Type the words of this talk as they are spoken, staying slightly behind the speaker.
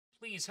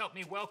Please help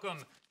me welcome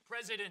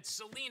President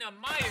Selina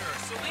Meyer.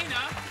 Selina.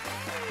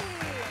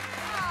 Hey.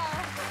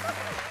 Oh.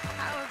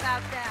 How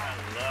about that?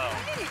 Hello.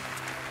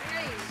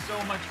 Hey. So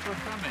much for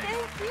coming.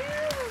 Thank you.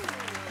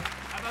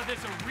 How about this?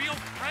 A real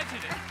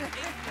president. A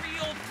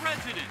real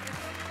president.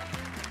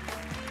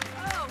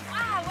 Oh,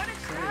 wow, what a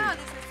crowd.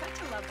 This is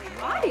such a lovely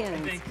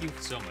audience. Thank you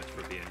so much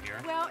for being here.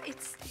 Well,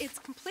 it's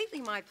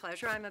completely my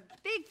pleasure. I'm a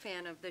big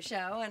fan of the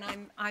show, and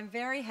I'm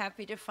very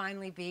happy to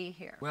finally be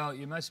here. Well,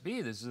 you must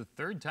be. This is the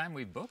third time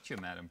we've booked you,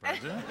 Madam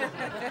President.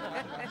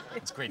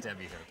 It's great to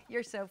have you here.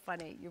 You're so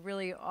funny. You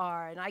really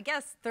are. And I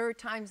guess third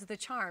time's the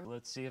charm.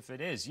 Let's see if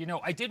it is. You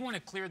know, I did want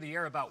to clear the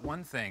air about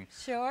one thing.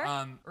 Sure.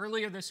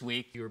 Earlier this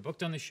week, you were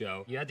booked on the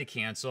show. You had to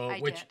cancel,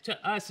 which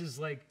to us is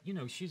like, you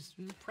know, she's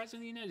the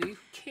president of the United States.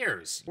 Who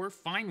cares? We're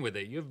fine with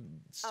it. You have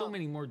so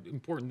many more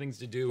important things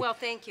to do. Well,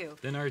 thank you.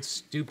 Than our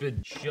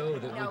stupid show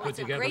that we put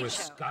together with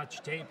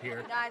Scotch tape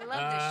here. I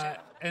love this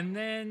show. And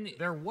then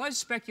there was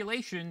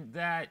speculation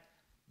that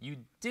you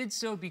did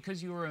so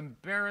because you were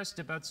embarrassed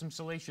about some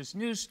salacious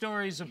news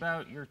stories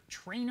about your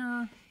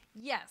trainer.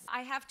 Yes,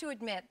 I have to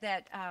admit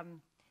that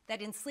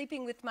that in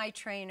sleeping with my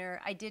trainer,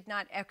 I did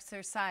not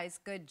exercise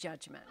good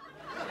judgment.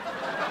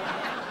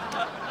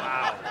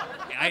 Wow.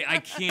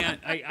 I can't.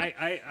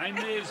 I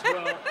may as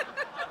well.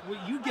 Well,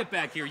 you get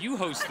back here. You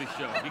host the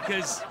show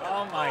because,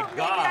 oh my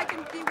God. Maybe I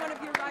can be one of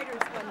your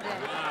writers one day.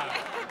 Wow.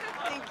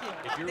 Thank you.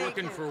 If you're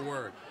looking for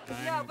work.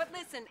 No, but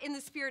listen, in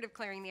the spirit of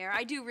clearing the air,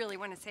 I do really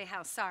want to say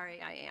how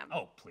sorry I am.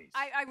 Oh, please.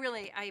 I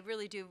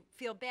really do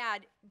feel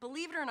bad.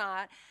 Believe it or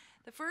not,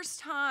 the first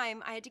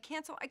time I had to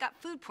cancel, I got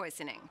food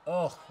poisoning.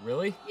 Oh,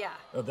 really? Yeah.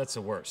 Oh, that's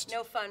the worst.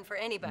 No fun for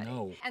anybody.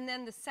 No. And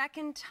then the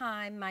second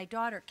time, my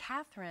daughter,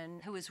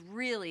 Catherine, who is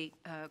really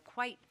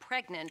quite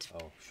pregnant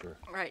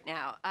right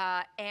now,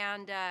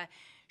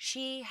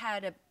 she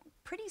had a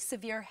pretty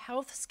severe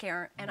health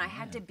scare, and I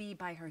had to be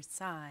by her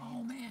side.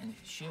 Oh, man.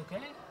 Is she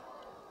okay?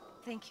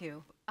 Thank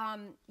you.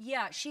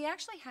 Yeah, she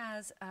actually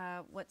has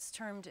what's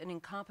termed an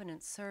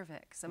incompetent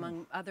cervix,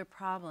 among other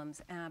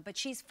problems, but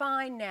she's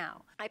fine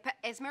now.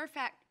 As a matter of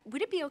fact,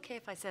 would it be okay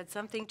if I said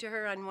something to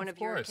her on one of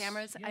your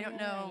cameras? Yeah, I don't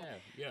know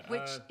yeah.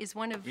 which is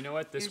one of... You know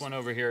what? This one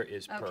over here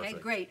is perfect. Okay,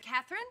 great.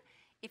 Catherine,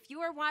 if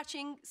you are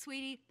watching,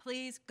 sweetie,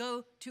 please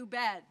go to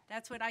bed.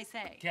 That's what I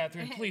say.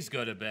 Catherine, please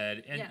go to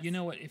bed. And you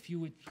know what? If you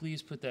would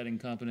please put that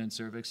incompetent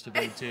cervix to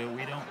bed, too.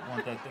 We don't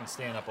want that thing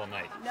staying up all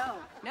night.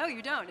 No,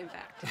 you don't, in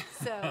fact.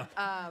 So,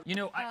 you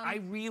know, I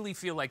really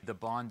feel like the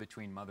bond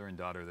between mother and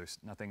daughter, there's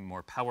nothing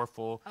more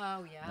powerful.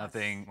 Oh, yes.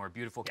 Nothing more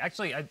beautiful.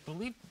 Actually, I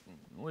believe,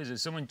 what is it,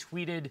 someone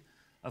tweeted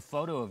a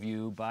photo of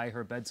you by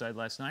her bedside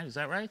last night. Is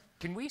that right?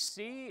 Can we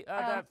see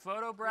that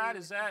photo, Brad?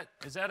 Is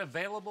that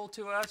available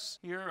to us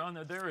here on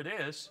the? There it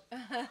is.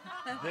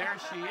 There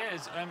she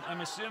is.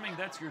 I'm assuming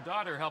that's your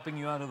daughter helping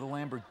you out of the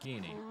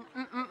Lamborghini.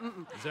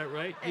 Is that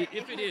right?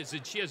 If it is,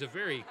 and she has a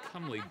very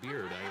comely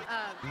beard.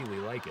 I really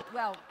like it.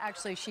 Well,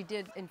 actually, she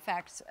did, in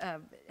fact,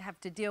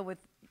 have to deal with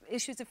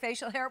issues of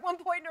facial hair at one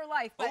point in her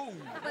life.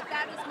 But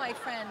that is my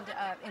friend,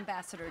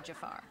 Ambassador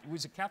Jafar.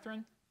 Was it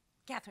Catherine?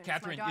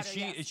 Catherine, my daughter,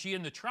 is she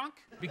in the trunk?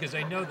 Because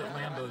I know that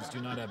Lambos do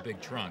not have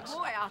big trunks.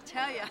 Boy, I'll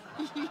tell you,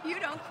 you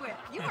don't quit.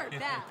 You are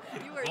bad.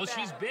 You are well, bad.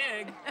 She's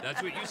big.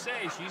 That's what you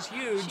say. She's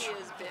huge. She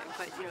is big,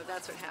 but you know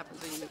that's what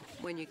happens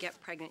when you get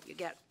pregnant. You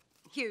get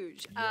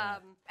huge. Yeah.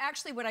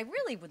 Actually, what I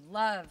really would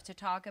love to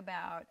talk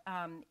about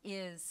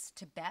is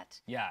Tibet.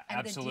 Yeah, and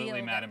absolutely, the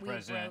deal Madam that we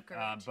President.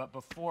 brokered But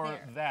before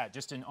that,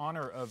 just in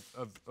honor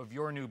of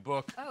your new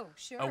book, oh,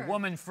 sure. A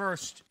Woman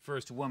First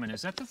Woman.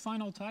 Is that the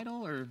final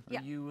title, or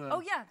are you?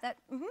 Oh, yeah, that.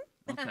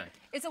 Okay.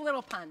 It's a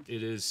little pun.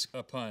 It is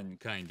a pun,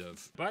 kind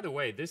of. By the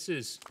way, this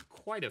is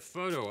quite a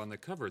photo on the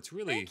cover. It's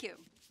really. Thank you.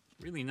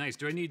 Really nice.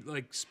 Do I need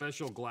like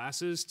special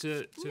glasses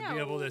to be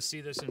able to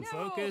see this in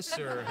focus,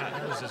 or how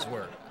does this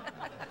work?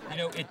 You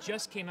know, it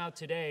just came out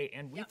today,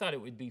 and we thought it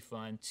would be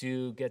fun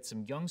to get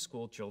some young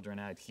school children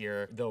out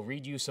here. They'll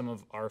read you some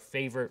of our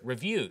favorite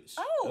reviews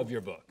of your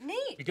book.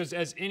 Neat. Because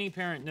as any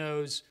parent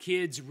knows,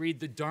 kids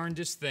read the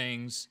darndest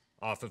things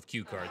off of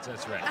cue cards.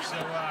 That's right. So,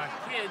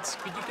 kids,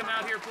 could you come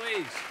out here,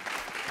 please?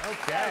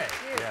 Okay.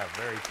 Yeah,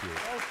 very cute.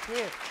 So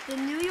cute. The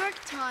New York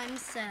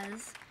Times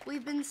says,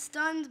 "We've been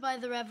stunned by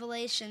the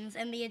revelations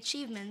and the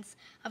achievements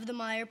of the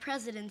Meyer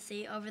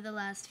presidency over the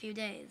last few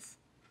days.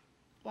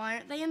 Why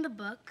aren't they in the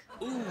book?"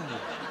 Ooh,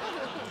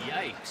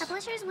 yikes.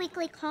 Publishers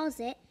Weekly calls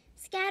it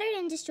scattered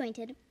and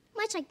disjointed,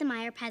 much like the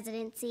Meyer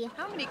presidency.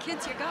 How many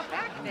kids you got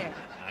back there?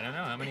 I don't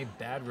know. How many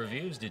bad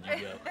reviews did you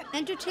get?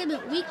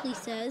 Entertainment Weekly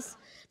says,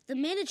 "The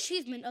main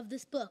achievement of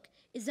this book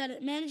is that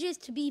it manages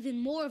to be even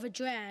more of a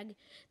drag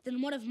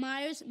than one of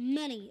Meyer's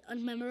many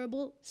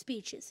unmemorable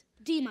speeches.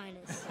 D-."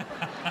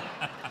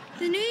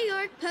 The New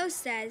York Post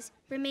says,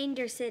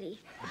 Remainder City.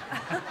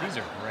 These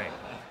are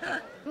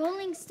great.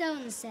 Rolling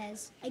Stone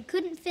says, I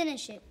couldn't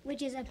finish it,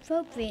 which is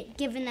appropriate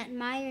given that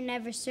Meyer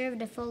never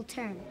served a full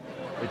term.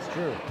 It's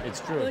true. It's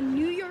true. The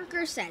New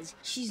Yorker says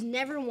she's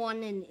never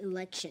won an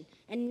election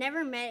and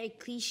never met a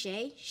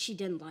cliche she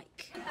didn't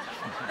like.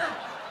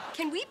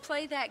 Can we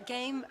play that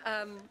game,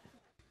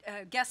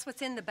 Guess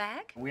What's in the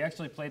Bag? We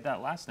actually played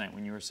that last night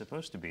when you were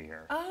supposed to be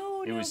here.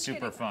 Oh, It no was super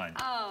kidding. fun.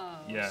 Oh,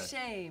 Yeah.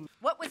 shame.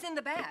 What was in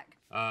the bag?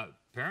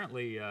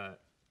 Apparently,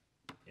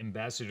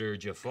 Ambassador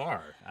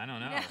Jafar. I don't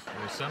know.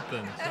 There was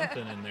something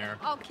in there.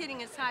 All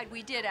kidding aside,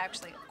 we did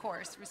actually, of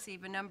course,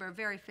 receive a number of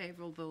very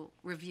favorable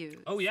reviews.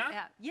 Oh,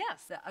 yeah?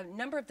 Yes, a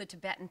number of the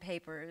Tibetan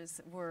papers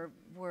were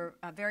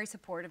very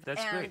supportive.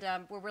 That's great.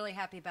 And we're really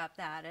happy about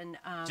that. And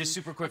Just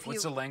super quick,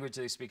 what's the language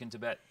they speak in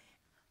Tibet?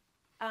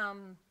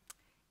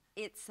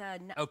 It's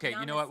Okay,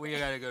 you know what? We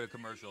gotta go to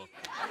commercial.